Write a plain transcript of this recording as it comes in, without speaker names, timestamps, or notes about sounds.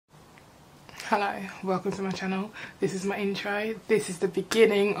Hello, welcome to my channel. This is my intro. This is the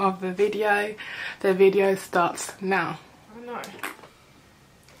beginning of the video. The video starts now. I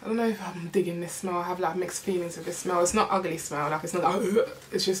don't know if I'm digging this smell. I have like mixed feelings with this smell. It's not ugly smell, like it's not like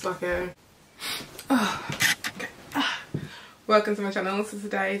it's just like a welcome to my channel. So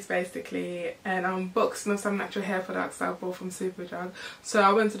today is basically an unboxing of some natural hair products that I bought from Superdrug. So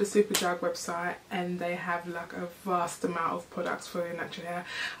I went to the Superdrug website and they have like a vast amount of products for your natural hair.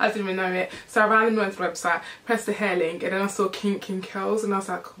 I didn't even know it. So I randomly went to the website, pressed the hair link, and then I saw Kinks and Coils and I was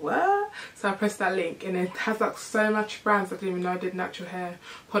like, what? So I pressed that link and it has like so much brands I didn't even know I did natural hair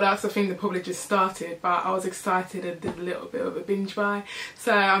products. I think they probably just started, but I was excited and did a little bit of a binge buy.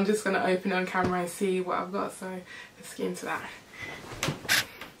 So I'm just going to open it on camera and see what I've got. So let's get into that.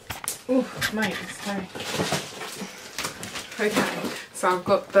 Oh mate, sorry. Okay, so I've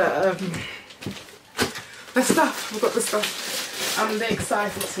got the stuff. I've got the stuff. I'm really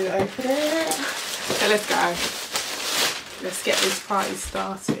excited to open it. Okay, let's go. Let's get this party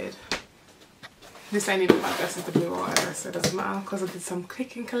started. This ain't even my dress, is the blue or whatever, so it doesn't matter because I did some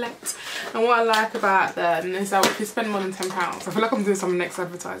click and collect. And what I like about them is that if you spend more than £10, I feel like I'm doing some next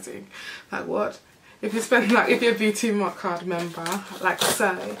advertising. Like what? If you spend, like, if you're a Beauty Mark card member, like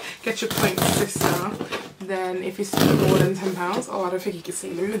so, get your points, sister. Then if you spend more than £10, oh, I don't think you can see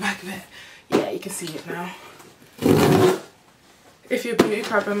it in the back of it. Yeah, you can see it now. If you're a Beauty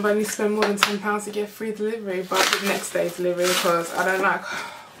card member and you spend more than £10, you get free delivery, but the next day delivery, because I don't like.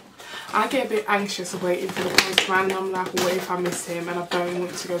 I get a bit anxious waiting for the postman, and I'm like, what if I miss him and I don't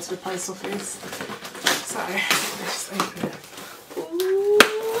want to go to the post office? So let's just open it.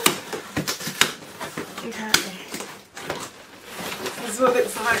 Okay, this is what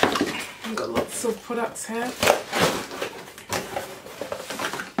it's like. I've got lots of products here.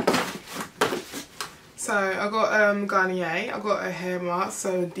 So I got Garnier. I got a hair mask,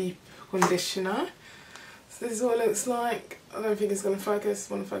 so deep conditioner. So this is what it looks like. I don't think it's going to focus.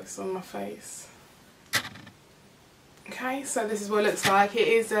 I want to focus on my face. Okay, so this is what it looks like. It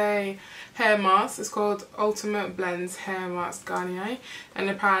is a hair mask. It's called Ultimate Blends Hair Mask Garnier, and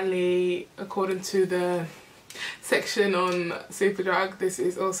apparently according to the section on Superdrug, this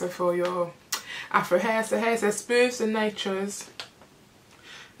is also for your afro hair. So hair says smooths and nourishes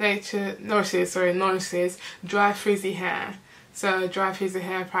dry frizzy hair. So dry frizzy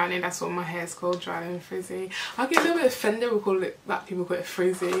hair, apparently that's what my hair is called, dry and frizzy. I get a little bit offended with call it, like people call it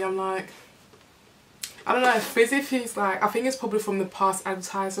frizzy. I'm like, I don't know, frizzy feels like, I think it's probably from the past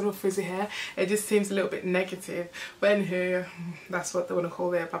advertisement of frizzy hair. It just seems a little bit negative. But anywho, that's what they want to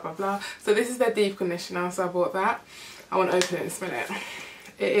call it, blah blah blah. So this is their deep conditioner, so I bought that. I want to open it and smell it.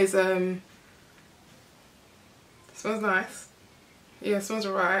 It is, it smells nice. Yeah, it smells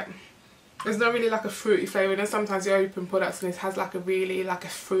alright. There's not really like a fruity flavour. And sometimes you open products and it has like a really like a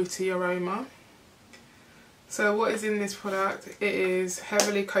fruity aroma. So what is in this product? It is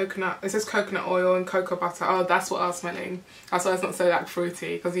heavily coconut. It says coconut oil and cocoa butter. Oh, that's what I was smelling. That's why it's not so like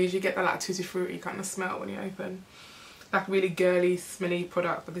fruity, because you usually get that like tutti frutti kind of smell when you open. Like really girly smelly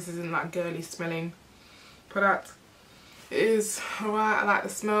product, but this isn't like girly smelling product. It is alright. I like the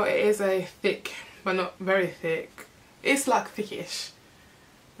smell. It is a thick, but not very thick. It's like thickish.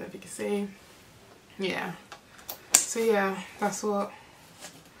 I don't know if you can see. Yeah. So yeah, that's what.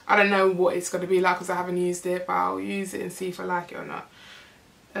 I don't know what it's going to be like because I haven't used it, but I'll use it and see if I like it or not.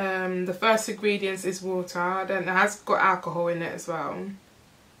 The first ingredients is water. I don't know, it has got alcohol in it as well.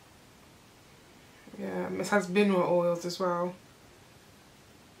 Yeah, it has mineral oils as well.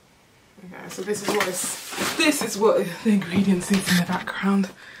 Okay, so this is what the ingredients is in the background.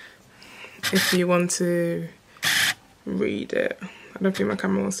 If you want to read it. I don't think my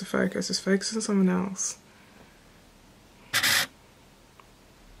camera wants to focus. Just focus on someone else.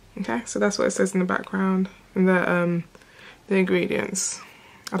 Okay, so that's what it says in the background, and the ingredients.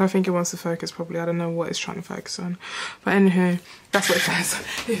 I don't think it wants to focus properly. I don't know what it's trying to focus on, but anywho, that's what it says.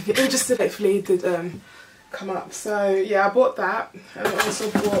 If you're interested, hopefully it did come up. So yeah, I bought that, and I also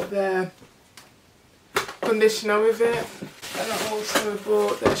bought the conditioner with it, and I also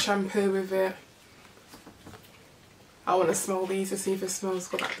bought the shampoo with it. I want to smell these to see if it smells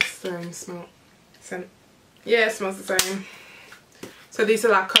got like the same scent. Yeah, it smells the same. So these are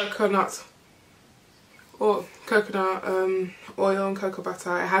like coconut oil and cocoa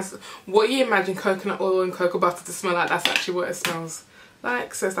butter. It has what you imagine coconut oil and cocoa butter to smell like. That's actually what it smells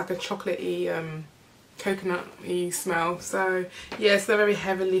like. So it's like a chocolatey, coconut-y smell. So yeah, it's a very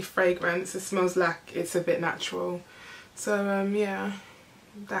heavily fragrance. It smells like it's a bit natural. So yeah,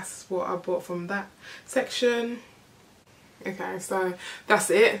 that's what I bought from that section. Okay, so that's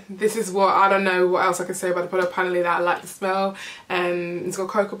it. This is what, I don't know what else I can say about the product. Apparently that I like the smell, and it's got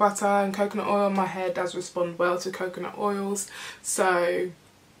cocoa butter and coconut oil. My hair does respond well to coconut oils, so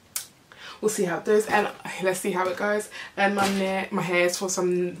we'll see how it does, and let's see how it goes. And my hair is for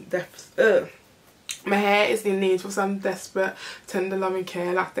some my hair is in need for some desperate tender loving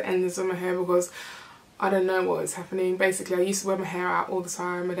care, like the ends of my hair, because I don't know what is happening. Basically, I used to wear my hair out all the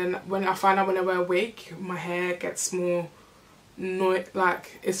time, and then when I find out when I wear a wig, my hair gets more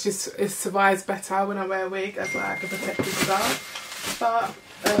like it survives better when I wear a wig as like a protective style. But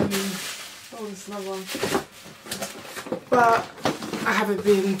oh, there's another one. But I haven't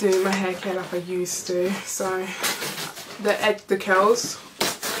been doing my hair care like I used to, so the curls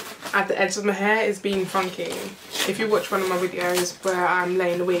at the edge of my hair is being funky. If you watch one of my videos where I'm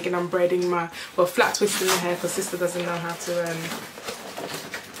laying the wig and I'm braiding my, well, flat twisting my hair, because sister doesn't know how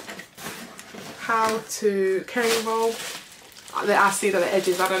to curling roll, I see that the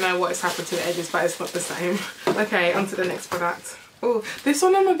edges, I don't know what has happened to the edges, but it's not the same. Okay, on to the next product. Oh, this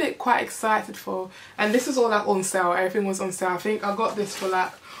one I'm a bit quite excited for, and this is all like on sale. Everything was on sale. I think I got this for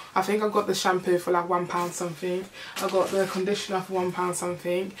like, I think I got the shampoo for like £1 something. I got the conditioner for £1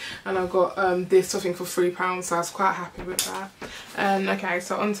 something, and I got this something for £3. So I was quite happy with that. And okay,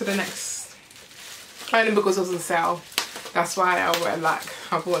 so on to the next. Only because it was on sale. That's why I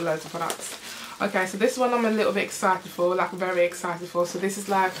bought loads of products. Okay, so this one I'm a little bit excited for, like very excited for. So this is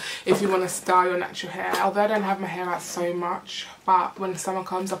like if you want to style your natural hair. Although I don't have my hair out so much, but when the summer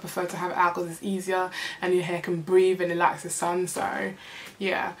comes I prefer to have it out because it's easier and your hair can breathe and it likes the sun. So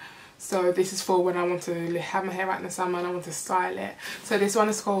yeah, so this is for when I want to have my hair out in the summer and I want to style it. So this one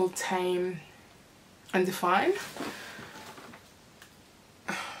is called Tame and Define.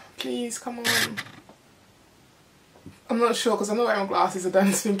 Please, come on. I'm not sure because I'm not wearing glasses. I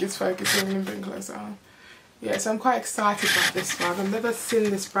don't think it's focusing. Let me bring closer. Yeah, so I'm quite excited about this one. I've never seen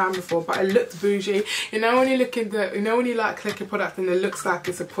this brand before, but it looks bougie. You know when you look in the, you know when you like click a product and it looks like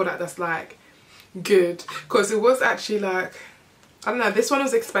it's a product that's like good, because it was actually like, I don't know, this one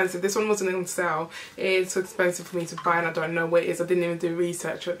was expensive. This one wasn't on sale. It's expensive for me to buy, and I don't know what it is. I didn't even do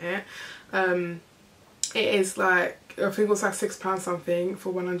research on it. It is like, I think it was like £6 something for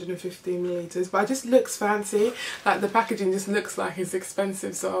 150 millilitres, but it just looks fancy. Like the packaging just looks like it's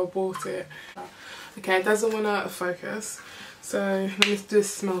expensive, so I bought it. Okay, it doesn't want to focus, so let me do a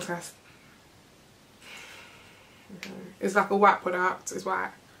smell test. Okay. It's like a white product, it's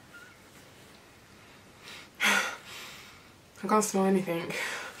white. I can't smell anything.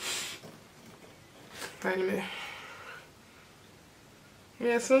 Wait a minute.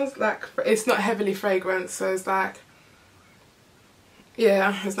 Yeah, it smells like, it's not heavily fragrant, so it's like,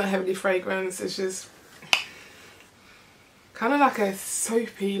 yeah, it's not heavily fragrance, it's just kind of like a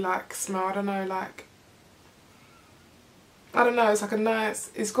soapy like smell. I don't know, like, I don't know, it's like a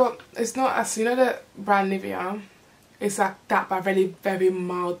nice, it's not as, you know the brand Nivea, it's like that, but really very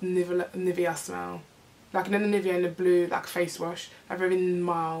mild Nivea smell. Like, you know the Nivea in the blue, like face wash, a very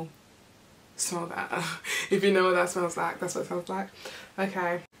mild smell that. If you know what that smells like, that's what it sounds like.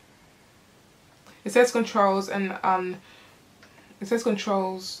 Okay. It says controls and it says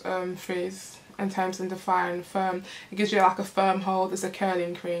controls frizz and Tames and Define firm. It gives you like a firm hold. It's a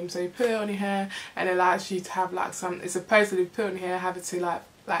curling cream, so you put it on your hair and it allows you to have like some, it's supposedly put on your hair, have it to like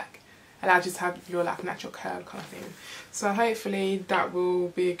allows you to have your like natural curl kind of thing. So hopefully that will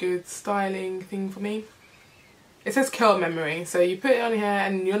be a good styling thing for me. It says curl memory, so you put it on your hair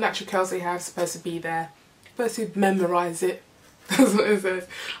and your natural curls that you have are supposed to be there. You're supposed to memorise it. That's what it says.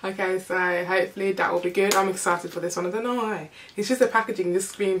 Okay, so hopefully that will be good. I'm excited for this one. I don't know why. It's just the packaging just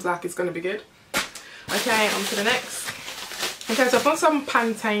screams like it's going to be good. Okay, on to the next. Okay, so I found some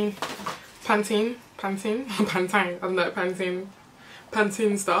Pantene, I don't know,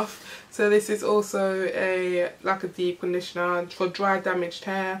 Pantene stuff. So this is also like a deep conditioner for dry damaged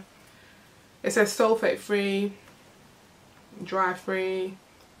hair. It says sulfate free, dry free,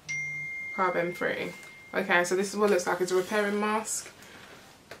 carbon free. Okay, so this is what it looks like. It's a repairing mask.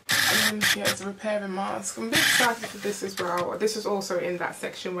 Yeah, it's a repairing mask. I'm a bit excited for this as well. This is also in that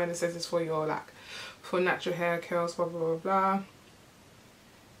section when it says it's for your like, for natural hair curls, blah blah blah blah.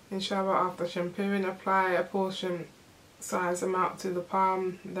 In shower after shampooing, apply a portion size amount to the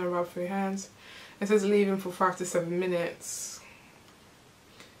palm, then rub through your hands. It says leave for 5 to 7 minutes.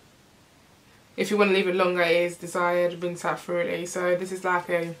 If you want to leave it longer, it is desired, rinse out thoroughly. So this is like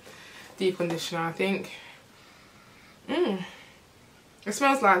a deep conditioner, I think. It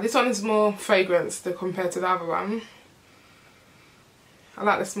smells like, this one is more fragrance compared to the other one. I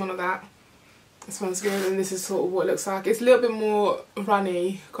like the smell of that. It smells good, and this is sort of what it looks like. It's a little bit more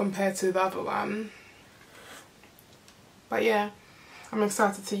runny compared to the other one. But yeah, I'm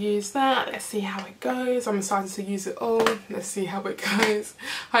excited to use that. Let's see how it goes. I'm excited to use it all. Let's see how it goes.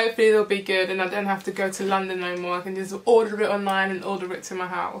 Hopefully it'll be good and I don't have to go to London no more. I can just order it online and order it to my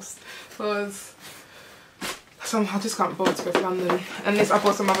house. Because I just can't afford to go to London. And this, I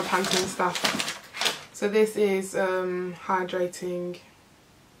bought some other Pantene stuff. So this is hydrating.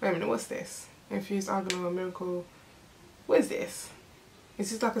 Wait a minute, what's this? Infused argan oil, miracle. What is this? It's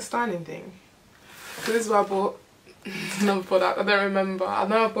just like a styling thing. So this is what I bought. Another product, I don't remember. I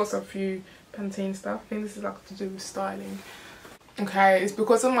know I bought a few Pantene stuff. I think this is like to do with styling. Okay, it's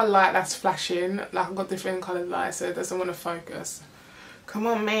because of my light that's flashing. Like I've got different coloured lights, so it doesn't want to focus. Come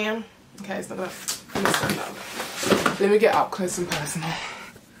on, man. Okay, it's not gonna. Let me stand up. Let me get up close and personal.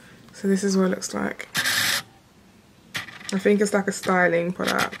 So this is what it looks like. I think it's like a styling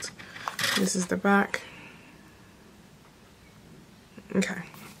product. This is the back. Okay.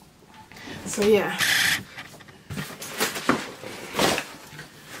 So yeah.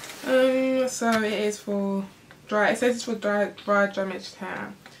 So it is for dry. It says it's for dry damaged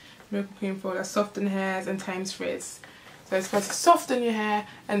hair. Miracle cream for that soften hairs and tames frizz. So it's supposed to soften your hair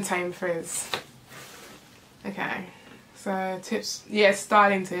and tame frizz. Okay. So tips. Yeah,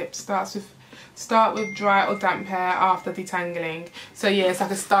 styling tips. Start with dry or damp hair after detangling. So yeah, it's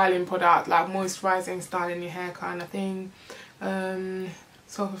like a styling product, like moisturising, styling your hair kind of thing.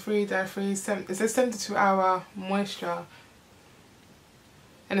 Sulfur free, dye free. It says 72-hour moisture.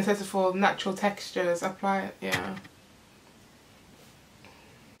 And it says for natural textures, apply it, yeah.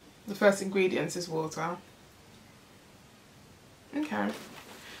 The first ingredients is water. Okay.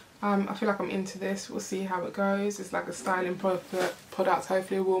 I feel like I'm into this. We'll see how it goes. It's like a styling product.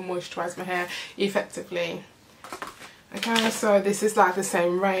 Hopefully it will moisturise my hair effectively. Okay, so this is like the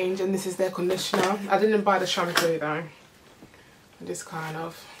same range and this is their conditioner. I didn't buy the shampoo though. I just kind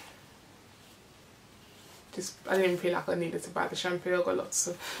of... I didn't feel like I needed to buy the shampoo. I got lots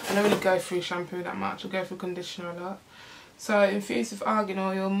of... I don't really go through shampoo that much. I go through conditioner a lot. So infused with argan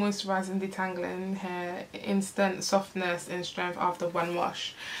oil, moisturising, detangling hair, instant softness and strength after one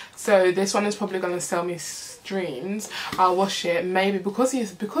wash. So this one is probably going to sell me streams. I'll wash it maybe because you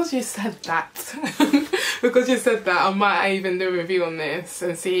said that. Because you said that, I might even do a review on this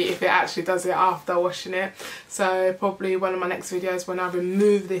and see if it actually does it after washing it. So probably one of my next videos when I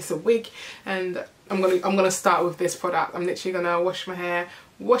remove this wig, and I'm gonna start with this product. I'm literally gonna wash my hair,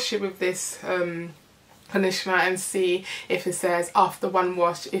 wash it with this conditioner and see if it says after one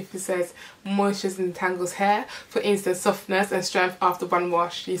wash, if it says moistures and tangles hair for instant softness and strength after one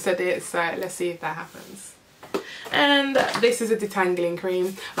wash. You said it, so let's see if that happens. And this is a detangling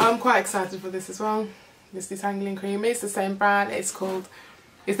cream. I'm quite excited for this as well. This detangling cream, it's the same brand. It's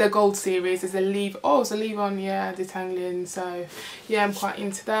their gold series. It's a leave-on, yeah, detangling. So yeah, I'm quite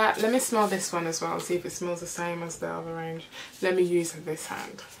into that. Let me smell this one as well, see if it smells the same as the other range. Let me use this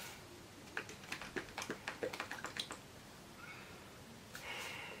hand.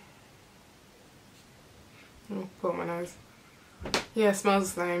 Put my nose. Yeah, it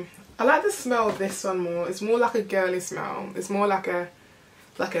smells the same. I like the smell of this one more. It's more like a girly smell. It's more like a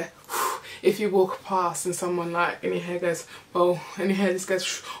if you walk past and someone like and your hair goes, well, and your hair just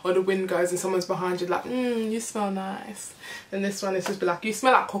goes, or the wind goes and someone's behind you like, you smell nice. And this one is just be like, you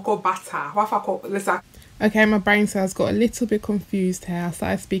smell like cocoa butter. Okay, my brain cells got a little bit confused here. I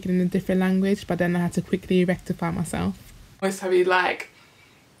started speaking in a different language, but then I had to quickly rectify myself. Always have you like,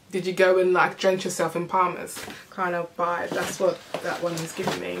 did you go and like drench yourself in Palmer's kind of vibe? That's what that one is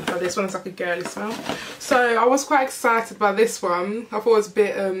giving me. But this one is like a girly smell. So I was quite excited by this one. I thought it was a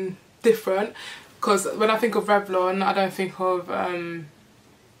bit different, because when I think of Revlon, I don't think of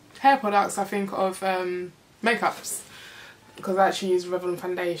hair products. I think of makeups, because I actually use Revlon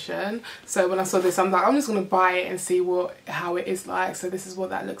foundation. So when I saw this, I'm like, I'm just gonna buy it and see how it is like. So this is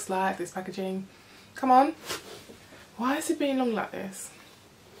what that looks like. This packaging. Come on. Why is it being long like this?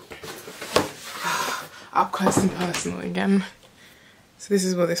 Up close and personal again. So this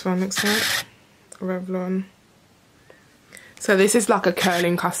is what this one looks like. Revlon. So this is like a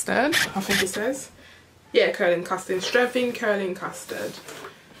curling custard, I think it says. Yeah, curling custard. Strengthening curling custard.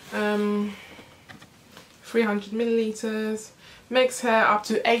 300 milliliters. Makes hair up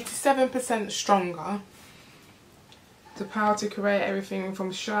to 87% stronger. The power to create everything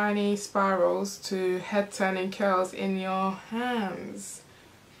from shiny spirals to head turning curls in your hands.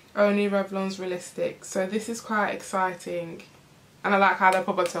 Only Revlon's realistic. So this is quite exciting. And I like how they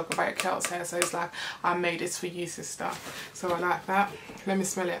probably talk about curls hair. So it's like, I made this for use and stuff. So I like that. Let me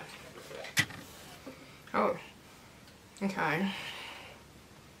smell it. Oh. Okay.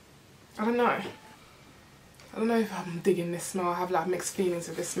 I don't know if I'm digging this smell. I have like mixed feelings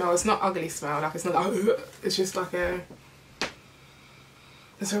of this smell. It's not ugly smell. Like it's not like, it's just like a,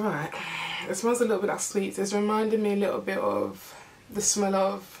 It's alright. It smells a little bit like sweets. It's reminding me a little bit of the smell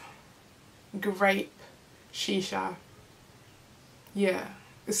of grape shisha. Yeah.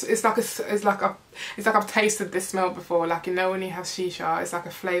 It's like I've tasted this smell before. Like, you know when you have shisha, it's like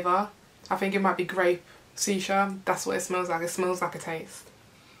a flavour. I think it might be grape shisha. That's what it smells like. It smells like a taste.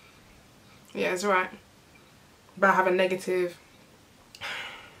 Yeah, it's alright. But I have a negative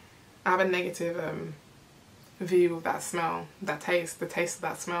view of that smell, the taste of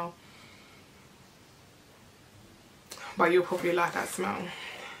that smell. But you'll probably like that smell.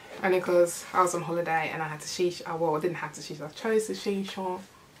 Only because I was on holiday and I had to shisha. Well, I didn't have to shisha. I chose to shisha.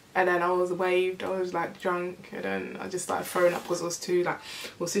 And then I was waved. I was like drunk. And then I just started throwing up because it was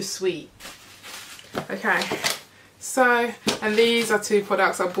too sweet. Okay. So, and these are two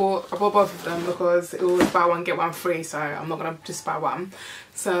products. I bought both of them because it was buy one get one free, so I'm not gonna just buy one.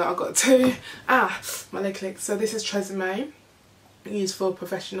 So I got two. My leg clicked. So this is Tresemme, used for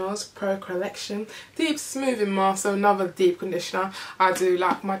professionals, Pro Collection deep smoothing mask. So another deep conditioner. I do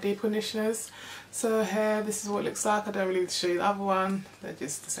like my deep conditioners. So here, this is what it looks like. I don't really need to show you the other one. They're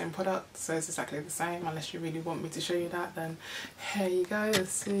just the same product, so it's exactly the same. Unless you really want me to show you that, then here you go.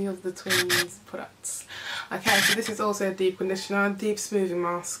 Let's see all the twins products. Okay, so this is also a deep conditioner, deep smoothing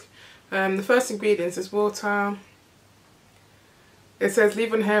mask. The first ingredients is water. It says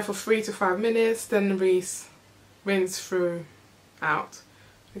leave on hair for 3 to 5 minutes, then rinse through out.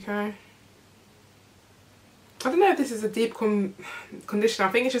 Okay. I don't know if this is a deep conditioner.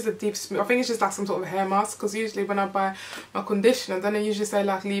 I think it's just a deep smooth. I think it's just like some sort of hair mask, because usually when I buy my conditioner, then they usually say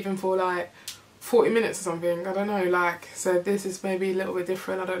like leave them for like 40 minutes or something. I don't know, like, so this is maybe a little bit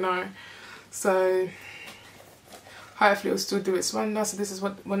different. I don't know. So hopefully it'll still do its wonder. So this is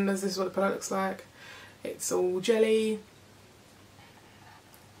what this is what the product looks like. It's all jelly,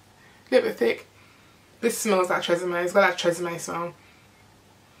 a little bit thick. This smells like Tresemme. It's got that Tresemme smell.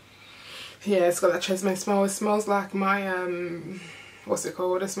 Yeah, it's got that Tresemme smell. It smells like my what's it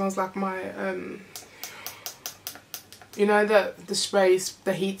called? It smells like my you know the sprays,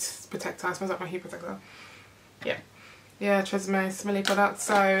 the heat protector. It smells like my heat protector. Yeah, Tresemme smelly product.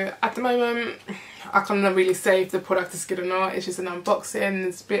 So at the moment I can't really say if the product is good or not. It's just an unboxing.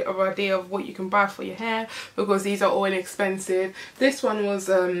 It's a bit of an idea of what you can buy for your hair, because these are all inexpensive. This one was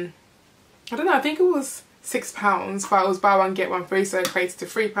I don't know, I think it was £6, but it was buy one get one free, so it equates to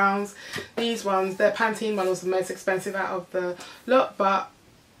 £3. These ones, the Pantene one was the most expensive out of the lot, but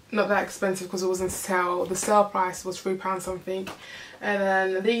not that expensive because it was on sale. The sale price was £3 something. And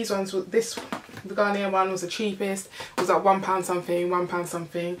then these ones, the Garnier one was the cheapest. It was like £1 something, £1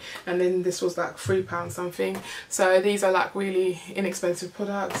 something, and then this was like £3 something. So these are like really inexpensive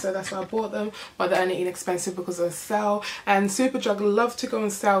products, so that's why I bought them. But they're only inexpensive because of the sale. And Superdrug love to go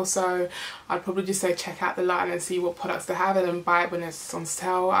on sale, so I'd probably just say check out the line and see what products they have, and then buy it when it's on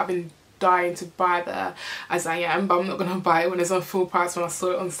sale. I've been dying to buy the As I Am, but I'm not going to buy it when it's on full price when I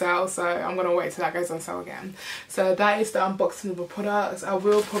saw it on sale, so I'm going to wait till that goes on sale again. So that is the unboxing of the products. I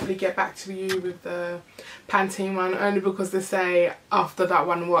will probably get back to you with the Pantene one, only because they say after that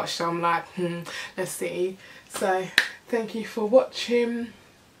one wash, so I'm like let's see. So thank you for watching,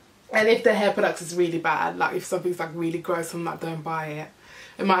 and if the hair products is really bad, like if something's like really gross, I'm like, don't buy it.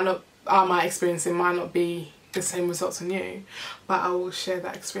 It might not, my experience, it might not be the same results on you, but I will share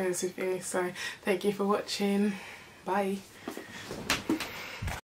that experience with you. So thank you for watching. Bye.